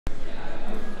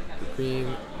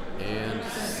Cream and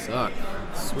suck.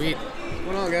 Sweet. What's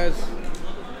going on, guys?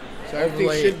 So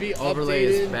everything should be overlay updated.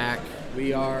 is back.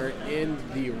 We are in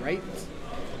the right.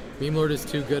 Meme Lord is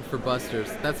too good for busters.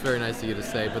 That's very nice of you to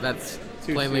say, but that's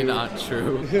plainly too. not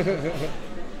true.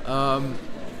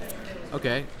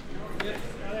 Okay.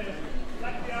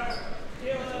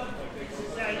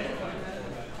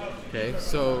 Okay,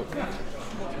 so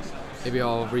maybe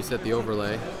I'll reset the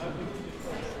overlay.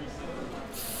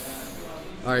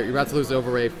 All right, you're about to lose the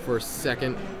overlay for a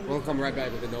second. We'll come right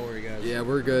back with it. Don't worry, guys. Yeah,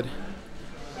 we're good.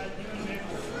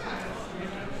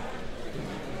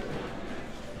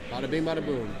 Bada bing, bada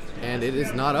boom. And it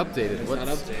is not updated. It's not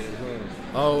updated.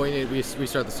 Huh? Oh, we need to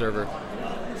restart the server.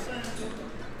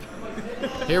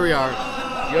 Here we are.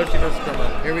 Yoshi versus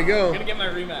Chroma. Here we go. I'm gonna get my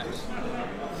rematch.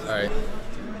 All right.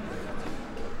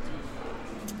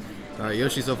 All right,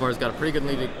 Yoshi so far has got a pretty good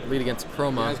lead against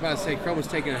Chroma. Yeah, I was about to say Chroma's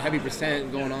taking a heavy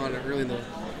percent going on early in the.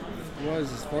 What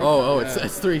is this? Fourth? Oh, yeah.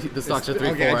 it's three. The stocks are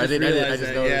 3-4. Okay, I just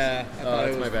noticed. Yeah, I thought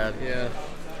that's my bad. Yeah.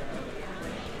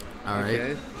 All right.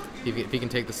 Okay. If he can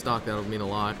take the stock, that'll mean a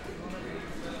lot.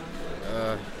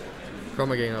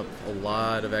 Chroma getting up a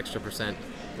lot of extra percent.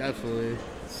 Definitely.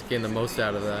 It's getting the most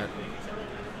out of that.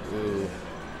 Ooh.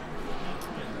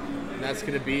 That's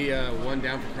gonna be one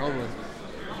down for Chroma.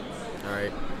 All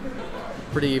right.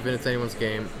 Pretty even. It's anyone's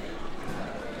game.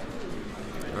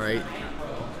 All right.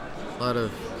 A lot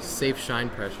of safe shine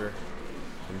pressure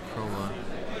from Chroma.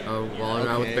 Oh, well, I'm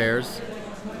out with bears.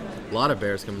 A lot of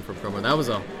bears coming from Chroma. That was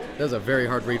a very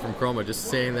hard read from Chroma. Just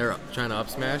staying there, trying to up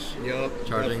smash. Yup.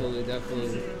 Charging.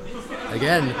 Definitely.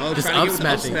 Again, just up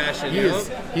smashing.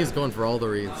 Yep. He is going for all the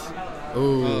reads.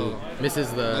 Ooh,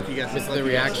 misses the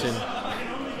reaction.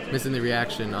 Missing the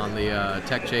reaction on the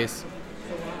tech chase.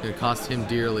 It cost him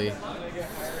dearly.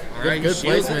 All right, good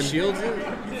placement. Shields it.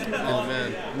 Oh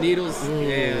man, needles.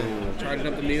 Man, charging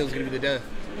up the needles is gonna be the death.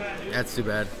 That's too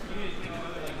bad.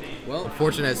 Well,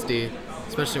 Unfortunate SD,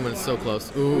 especially when it's so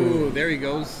close. Ooh, there he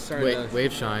goes.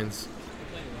 Wave shines.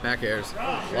 Back airs.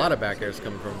 A lot of back airs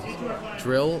coming from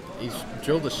Drill. He's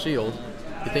drilled the shield.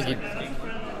 You think he?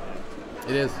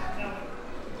 It is.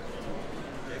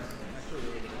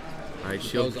 All right,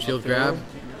 shield grab.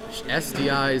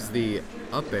 SDI's the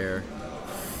up air.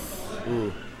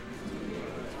 Ooh.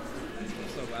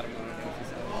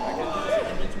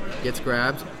 Gets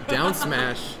grabbed. Down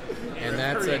smash. And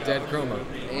that's a dead Chroma.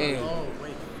 Dang.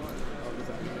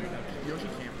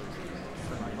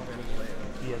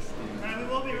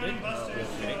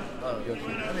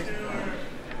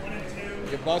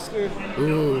 Your buster.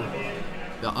 Ooh.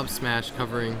 The up smash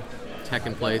covering tech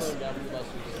in place.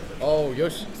 Oh,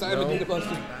 Yoshi. No.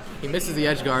 He misses the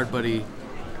edge guard, but he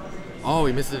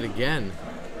misses it again.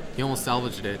 He almost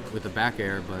salvaged it with the back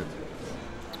air, but...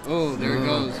 Oh, there it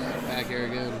goes. Back air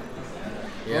again.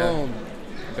 Yeah. Boom.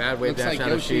 Bad wave dash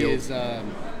out of Yoshi shield. is,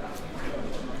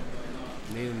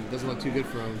 doesn't look too good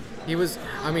for him. He was,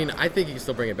 I mean, I think he can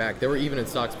still bring it back. They were even in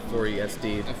stocks before he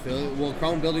SD'd. I feel it. Well,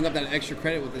 Chrome building up that extra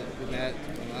credit with that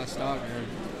last stock, man.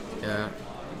 Yeah.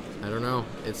 I don't know.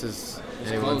 It's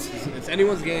anyone's. It's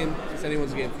anyone's game. It's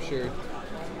anyone's game for sure.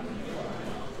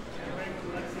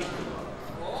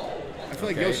 I feel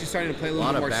like Yoshi's starting to play a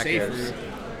little bit more safer.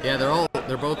 Yeah,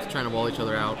 they're both trying to wall each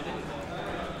other out.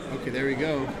 Okay, there we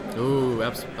go. Ooh,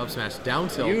 up smash, down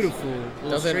tilt. Beautiful.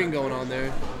 Little string going on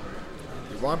there.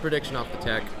 Wrong prediction off the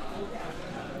tech.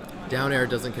 Down air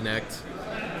doesn't connect.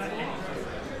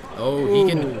 Oh, he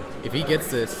can, if he gets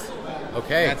this.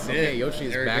 Okay, that's it. Yoshi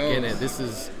is back in it. This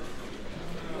is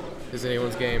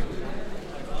anyone's game.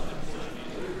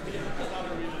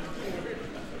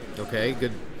 Okay,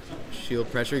 good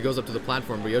shield pressure. He goes up to the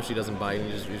platform, but Yoshi doesn't bite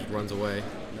and he just runs away.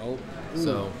 Nope.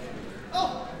 So,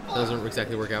 doesn't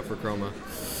exactly work out for Chroma.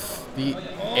 The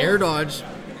air dodge.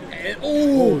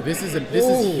 Oh, this is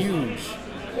huge.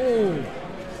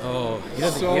 Oh, he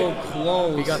doesn't get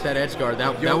close. He got that edge guard.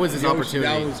 That was his opportunity.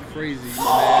 That was crazy,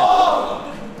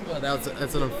 man. That's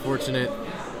an unfortunate.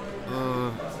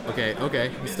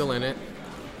 Okay, he's still in it.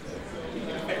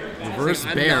 Reverse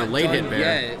bear, late hit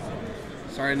bear.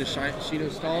 Starting to Shido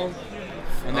stall.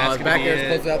 And that's back air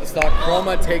closes out the stock.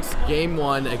 Chroma takes game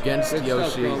one against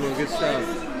Yoshi. Good stuff.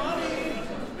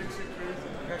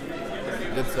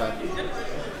 Good stuff.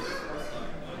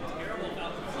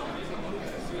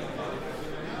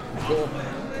 Cool.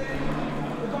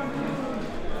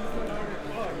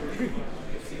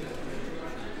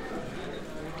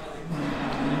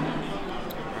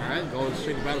 Alright, going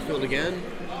straight to battlefield again.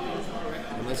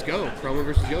 And let's go. Chroma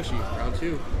versus Yoshi, round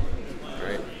 2.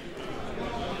 Alright.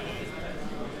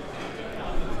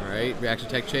 Alright, reaction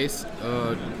tech chase.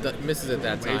 Misses it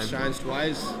that time. Wave shines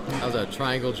twice. That was a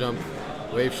triangle jump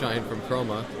Wave shine from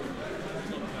Chroma.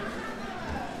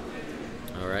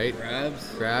 All right.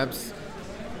 Grabs.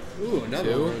 Ooh,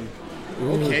 another 2. one.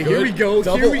 Ooh, Okay, good. here we go.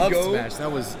 Double Here we up go. smash.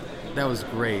 That was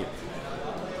great.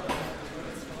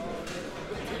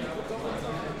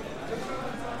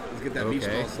 Let's get that beach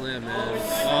ball slam, man.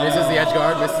 Misses the edge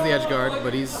guard,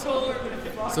 but he's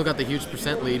still got the huge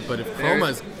percent lead. But if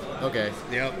Chroma's okay.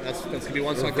 Yep, that's gonna be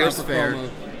one stock down Reverse for fair. Chroma.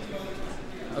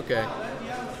 Okay.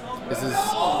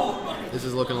 This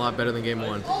is looking a lot better than game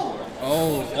 1.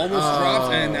 Oh, almost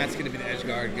dropped, and that's gonna be the edge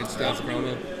guard. Good stuff,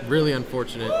 Chroma. Really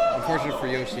unfortunate. Unfortunate for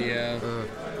Yoshi, yeah.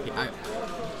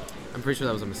 I'm pretty sure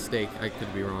that was a mistake. I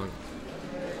could be wrong.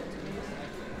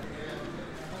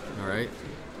 All right.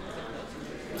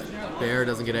 Bear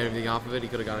doesn't get anything off of it. He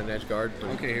could have gotten an edge guard.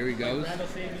 But Okay, here he goes.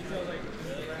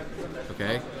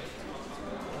 okay.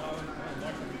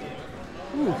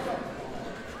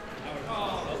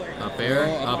 Up air.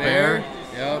 Up air.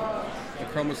 Yep. The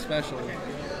Chroma special.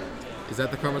 Is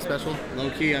that the Chroma special? Low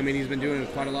key, I mean, he's been doing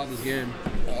it quite a lot this game.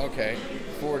 Okay.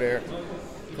 Forward air.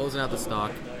 Closing out the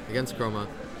stock against Chroma.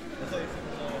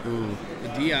 Ooh. The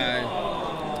DI.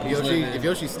 If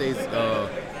Yoshi stays,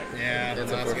 yeah,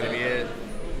 that's going to be it.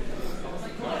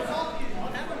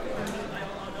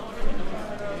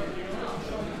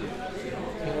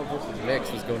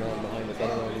 Mix was going on behind us. I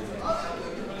don't know.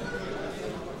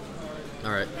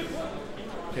 All right.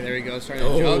 Okay, there he goes, trying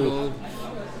to juggle.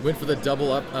 Went for the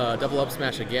double up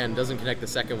smash again. Doesn't connect the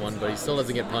second one, but he still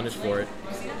doesn't get punished for it.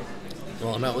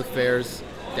 Well, I'm out with fairs.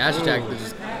 Dash attack that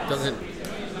just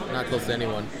not close to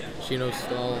anyone. Shino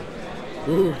stall.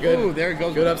 Ooh, good. Ooh, there it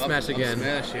goes. Good up smash again.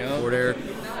 Smash, yep. Forward air.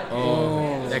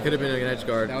 Oh, that could have been an edge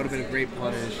guard. That would have been a great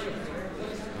punish.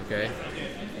 Okay.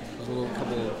 There's a little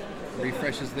couple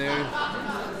refreshes there.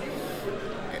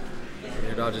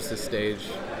 Air dodges his stage.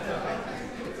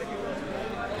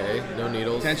 Okay, no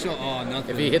needles. Potential,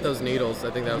 nothing. If he hit those needles,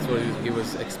 I think that's what he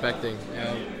was expecting.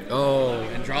 Yeah. Oh.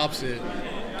 And drops it.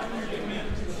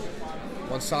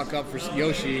 One stock up for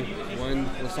Yoshi. One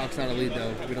stock's not a lead,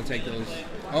 though. We don't take those.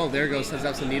 Oh, there it goes. Sends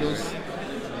out some needles.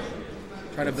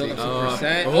 Try to build up some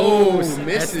percent. Oh,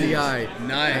 misses. SDI.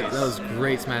 Nice. That was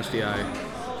great smash DI.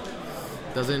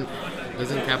 Doesn't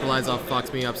capitalize off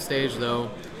Fox Me up stage,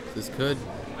 though. This could.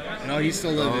 No, he's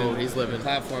still living. Oh, he's living.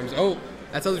 Platforms. Oh.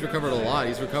 That's how he's recovered a lot.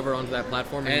 He's recovered onto that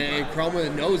platform. And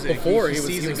Chroma knows it. Before he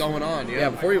sees it going on. Yeah.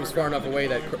 Before he was far enough away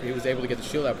that he was able to get the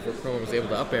shield out before Chroma was able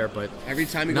to up air, but every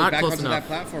time he goes back onto that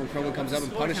platform, Chroma comes up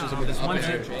and punishes him with his up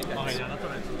air.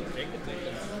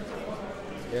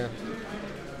 Yeah.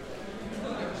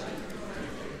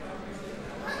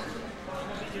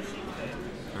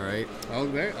 All right. Oh,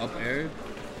 there, up air.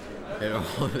 They're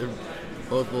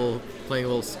both playing a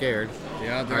little scared.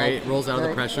 Yeah. All right. Rolls out of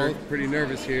the pressure. Both pretty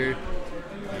nervous here.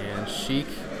 And Sheik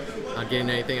not getting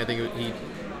anything. I think he.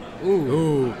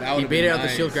 Ooh. He baited out the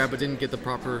shield grab, but didn't get the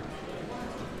proper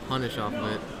punish off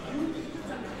of it.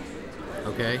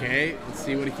 Okay. Okay. Let's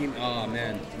see what he can. Oh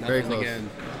man. Very close. Again.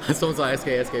 Someone saw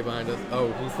SK behind us.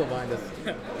 Oh, he's still behind us.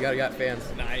 You got fans.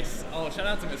 Nice. Oh, shout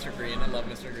out to Mr. Green. I love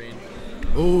Mr. Green.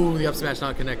 Ooh, the up smash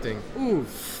not connecting. Ooh.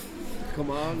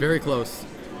 Come on. Very close.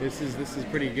 This is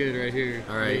pretty good right here.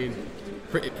 All right. I mean,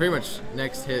 pretty much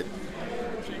next hit.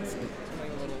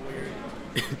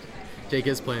 Jake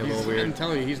is playing a little weird. I'm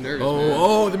telling you, he's nervous.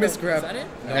 Oh, the miss grab. Is that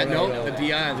it? No, the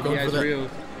DI. The DI is real.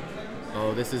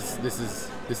 Oh, this is. Oh,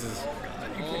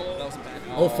 that was bad.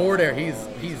 Oh, forward air.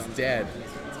 He's dead.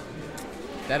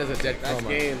 That is a dead Chroma. That's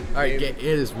game. All right, it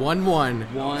is 1-1.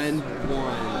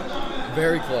 1-1.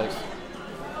 Very close.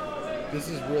 This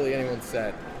is really anyone's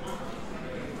set.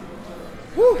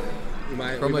 Woo!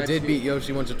 Chroma did beat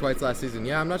Yoshi once or twice last season.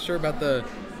 Yeah, I'm not sure about the.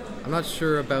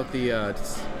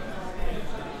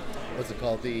 What's it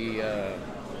called? The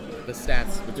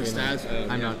stats between them.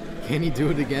 I'm not. Can he do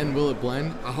it again? Will it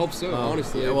blend? I hope so.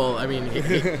 Honestly. Yeah, well, I mean,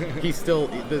 he's still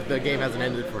the game hasn't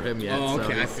ended for him yet. Oh,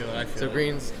 okay. So I feel so it.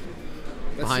 Green's.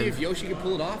 Let's behind. see if Yoshi can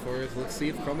pull it off, or let's see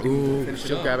if Chroma can finish it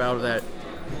Shield up. grab out of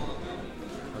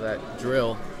that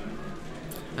drill.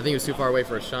 I think he was too far away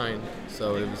for a shine,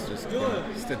 so it was just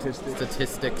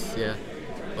statistics. Yeah.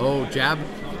 Oh, jab,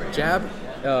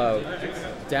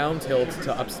 down tilt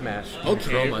to up smash. Okay.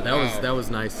 Chroma. That was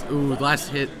nice. Ooh, last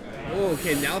hit. Oh,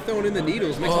 okay, now throwing in the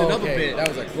needles, mixing it up a bit. That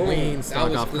was a clean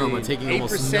stock off Chroma, taking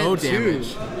almost no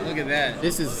damage. Look at that.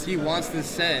 He wants this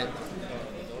set.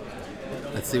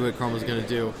 Let's see what Chroma's gonna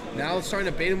do. Now it's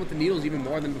starting to bait him with the needles even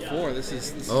more than before. This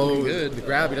is pretty good. The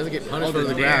grab. He doesn't get punished for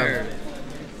the grab.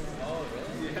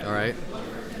 All right.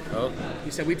 Oh. He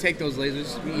said we take those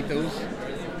lasers. We eat those.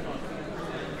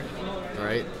 All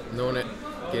right. No one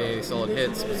getting any solid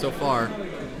hits, but so far.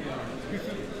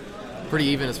 pretty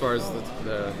even as far as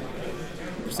the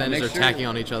percentage they're tacking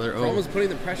on each other. Chroma's putting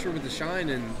the pressure with the shine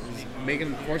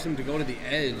and force him to go to the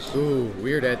edge. Ooh,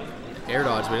 weird at air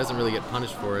dodge, but he doesn't really get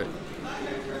punished for it.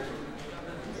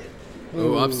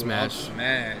 Ooh, up smash. Up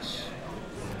smash.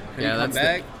 Can yeah, he come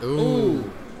back?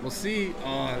 Ooh. We'll see.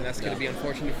 Oh, that's going to be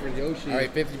unfortunate for Yoshi. All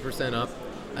right, 50% up.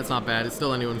 That's not bad. It's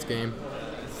still anyone's game.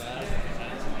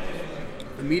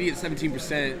 Immediate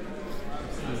 17%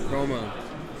 Chroma.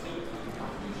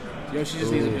 Yoshi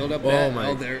just needs to build up that.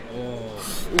 Oh, there.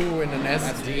 Oh. Ooh, and an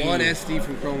SD. That's one SD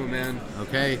from Chroma, man.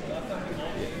 Okay.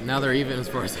 Now they're even as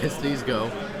far as SDs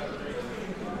go.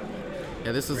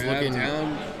 Yeah, this is looking...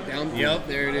 Down. Yep,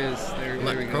 there it is. There we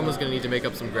go. Chroma's going to need to make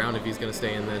up some ground if he's going to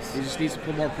stay in this. He just needs to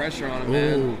put more pressure on him,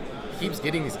 Ooh. man. Keeps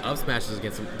getting these up smashes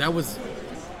against him. That was...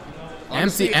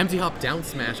 Honestly, empty hop down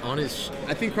smash on his...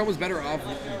 I think Chroma's better off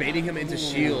baiting him into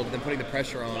shield than putting the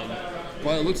pressure on him.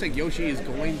 Well, it looks like Yoshi is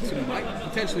might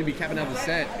potentially be capping out the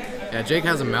set. Yeah, Jake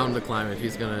has a mountain to climb if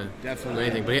he's going to do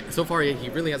anything. But so far, he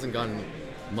really hasn't gotten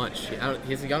much. He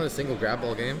hasn't gotten a single grab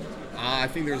ball game. I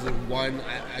think there's one.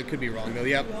 I could be wrong, though.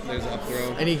 Yep, there's an up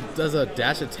throw. And he does a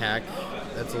dash attack.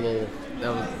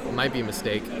 That might be a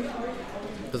mistake.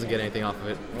 Doesn't get anything off of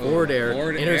it. Forward air,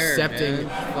 intercepting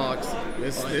Fox.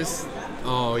 This.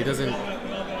 Oh, he doesn't.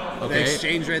 Okay. The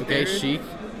exchange right there. Okay, Sheik,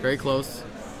 very close.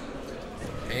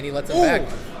 And he lets him back.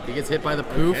 He gets hit by the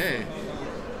poof. Okay.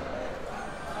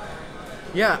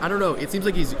 Yeah, I don't know. It seems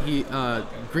like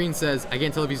Green says, I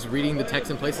can't tell if he's reading the text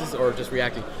in places or just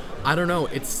reacting. I don't know.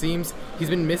 It seems he's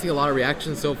been missing a lot of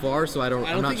reactions so far, so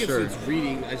I'm not sure. It's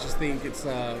reading. I just think it's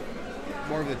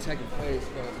more of the tech in place.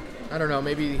 But I don't know.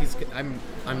 Maybe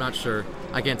I'm not sure.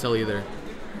 I can't tell either.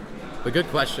 But good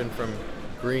question from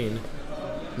Green,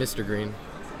 Mr. Green.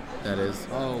 That is.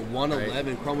 Oh, 111.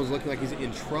 Right. Chroma's looking like he's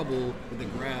in trouble with the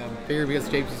grab. Figure because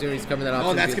JP's doing, he's coming that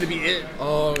option. Oh, that's going to be it.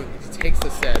 Oh, he takes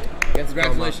the set.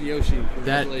 Congratulations, Yoshi.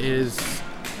 That is...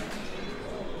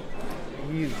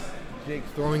 Jake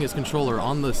throwing his controller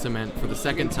on the cement for the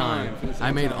second time.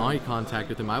 I made eye contact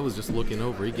with him. I was just looking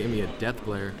over. He gave me a death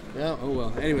glare. Yeah, oh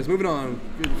well. Anyways, moving on.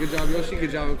 Good job, Yoshi. Good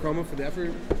job, Chroma, for the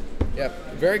effort. Yeah,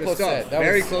 very close set.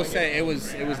 Very close set. It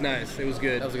was nice. It was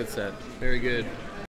good. That was a good set. Very good.